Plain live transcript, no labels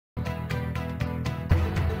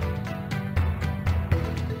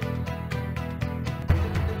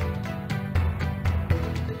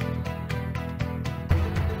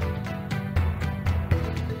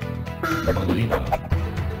Alina.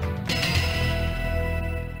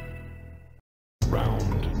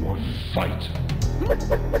 Round one, fight.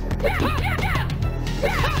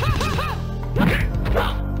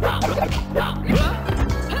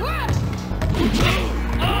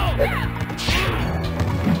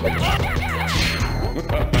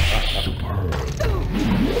 Superb.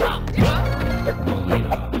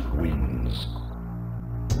 Alina wins.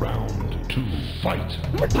 Round two, fight.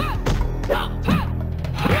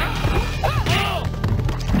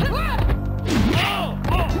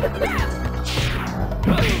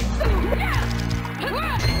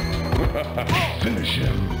 Finish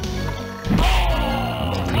him.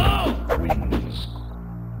 Wins.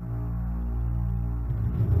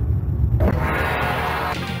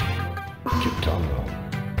 Kitana.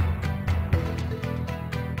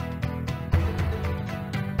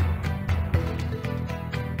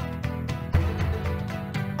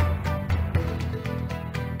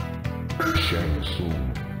 Shang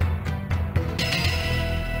Tsung.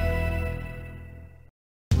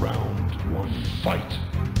 Round one, fight.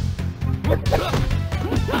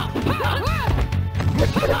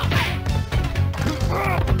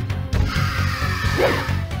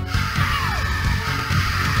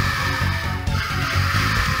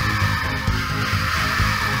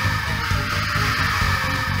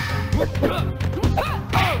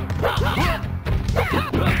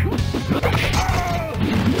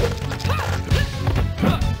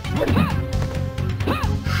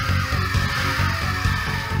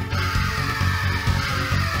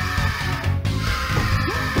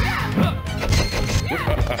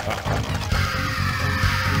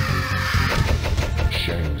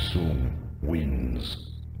 Shang Tsung wins.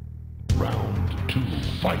 Round two,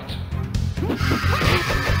 fight.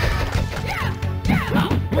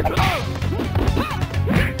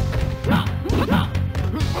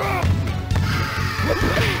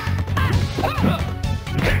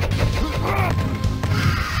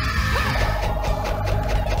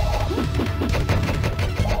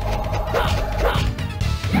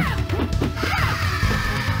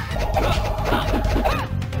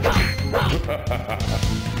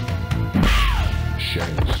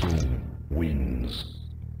 Shang Tsung wins.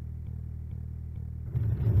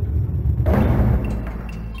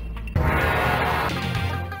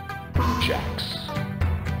 Jax.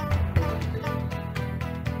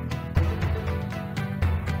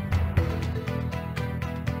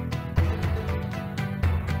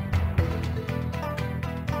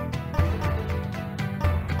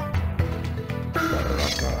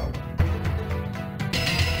 Baraka.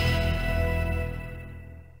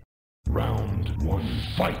 Round one,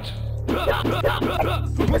 fight.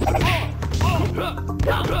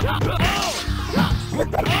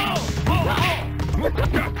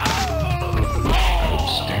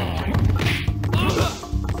 Outstanding.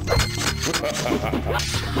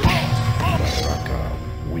 Baraka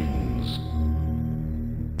wins.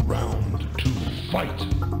 Round two, fight.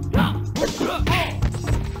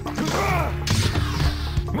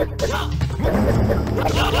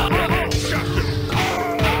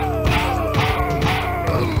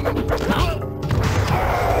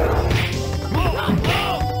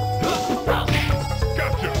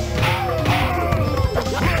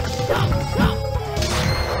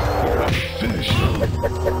 Finish him.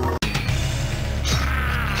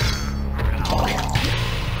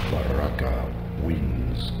 Baraka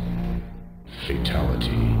wins.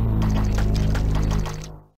 Fatality.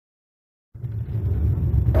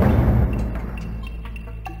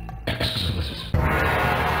 Excellent.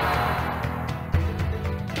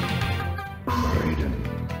 Raiden.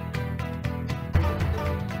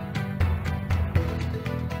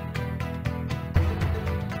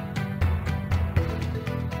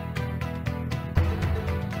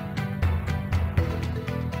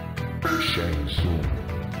 Shang Tsung.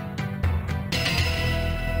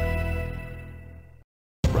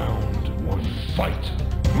 Round one, fight.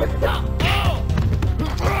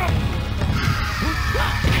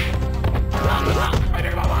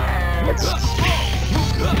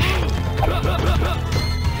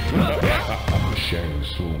 Shang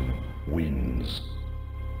Tsung wins.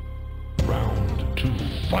 Round two,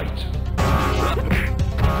 fight.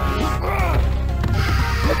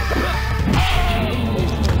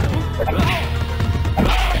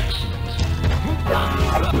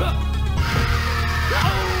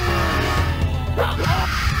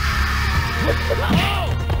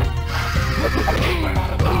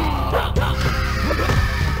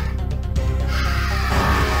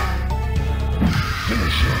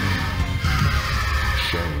 Finish him.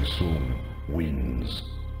 Shang Tsung wins.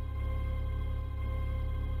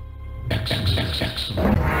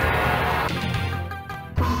 Excellent.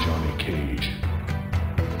 Johnny Cage.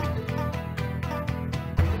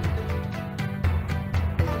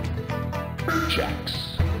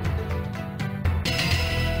 Jacks.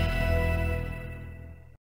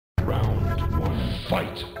 Round 1,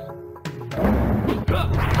 fight.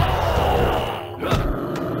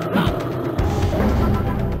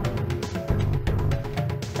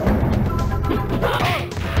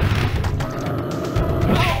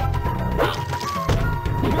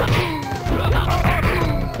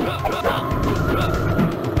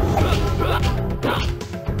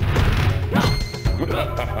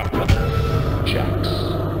 Jacks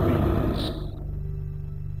wins.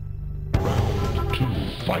 Round 2,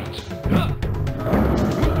 fight.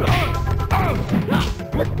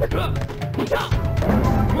 Well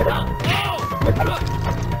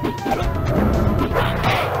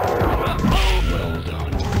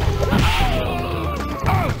done.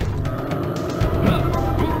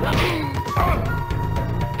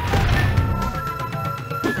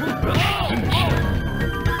 Finish him.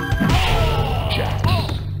 Jacks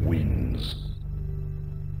wins.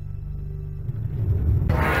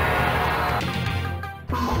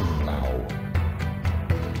 Now.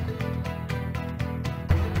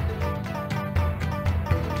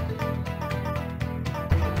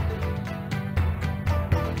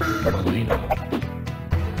 Melina.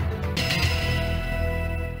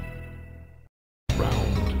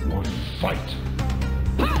 Round 1, fight.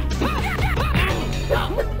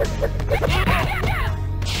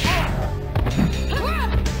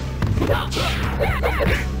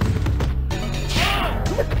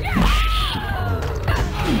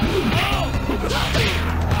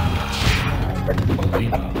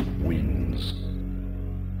 Melina wins.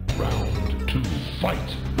 Round 2, fight.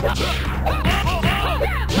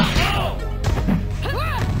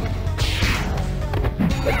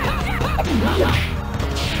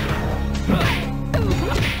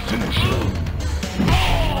 Finish him.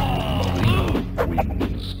 Melina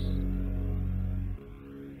wins.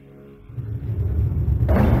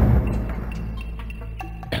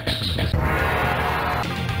 Excellent.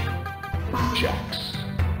 Jacks.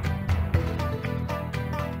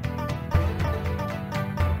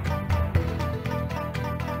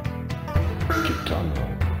 Kitano.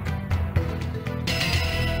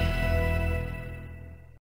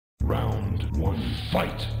 Round 1,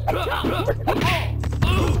 fight.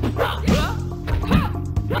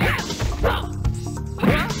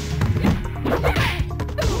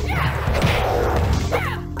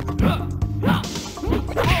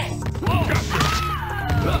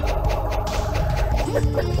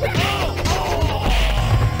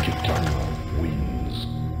 Kitano wins.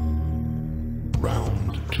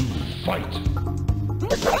 Round 2, fight.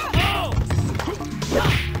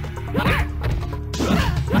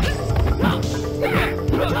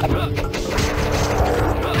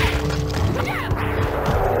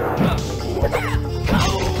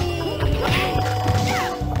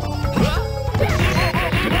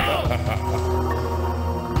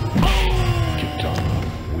 Kitano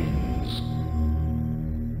wins.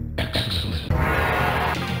 Excellent.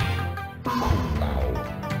 Now.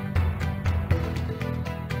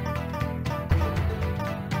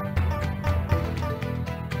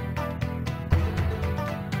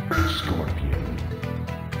 Scorpion.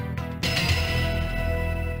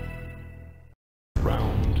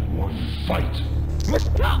 Round 1, fight.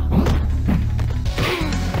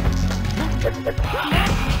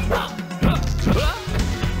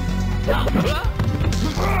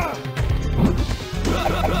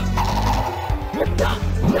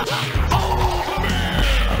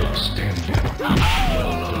 Outstanding.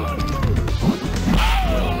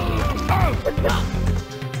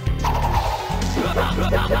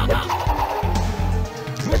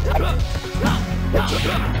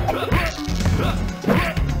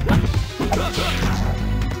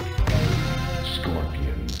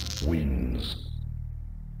 Scorpion wins.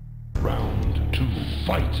 Round 2,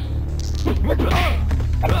 fight.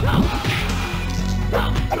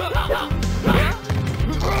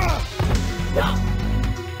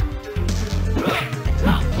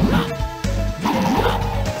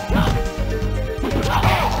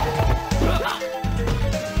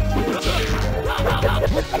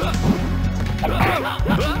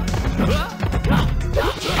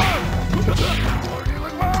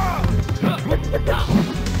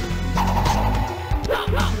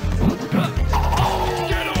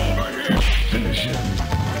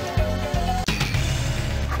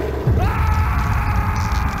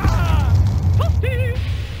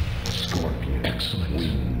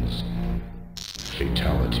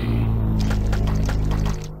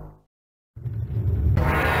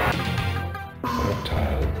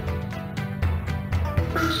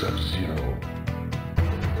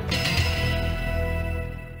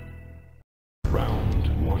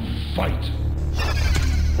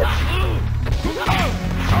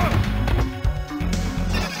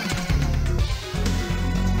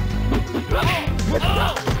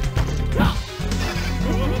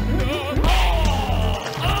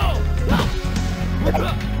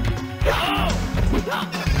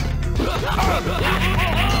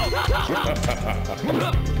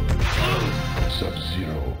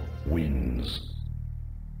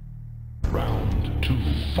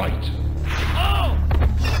 fight.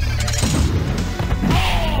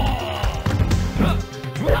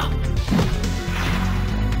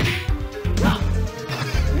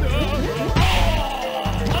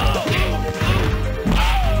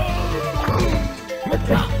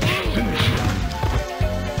 Finish him.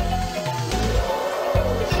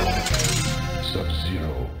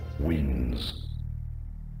 Sub-Zero wins.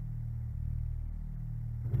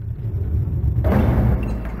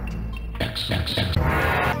 X.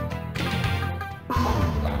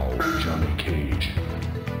 Wow, Johnny Cage.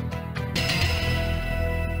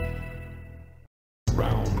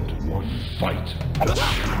 Round 1, fight.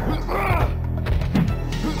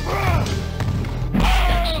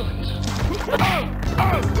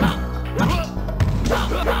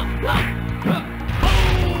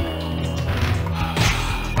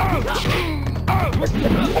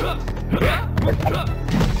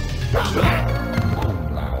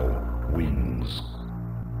 Kombat wins.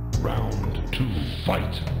 Round 2,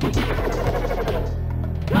 fight.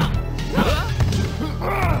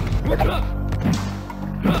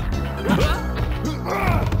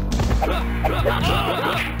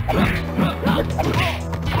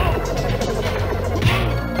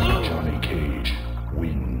 Johnny Cage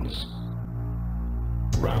wins.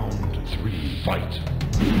 Round 3, fight.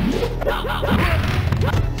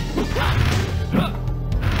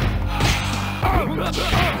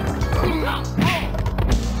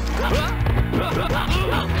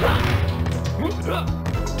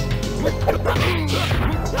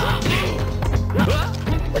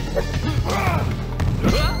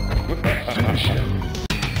 Finish him.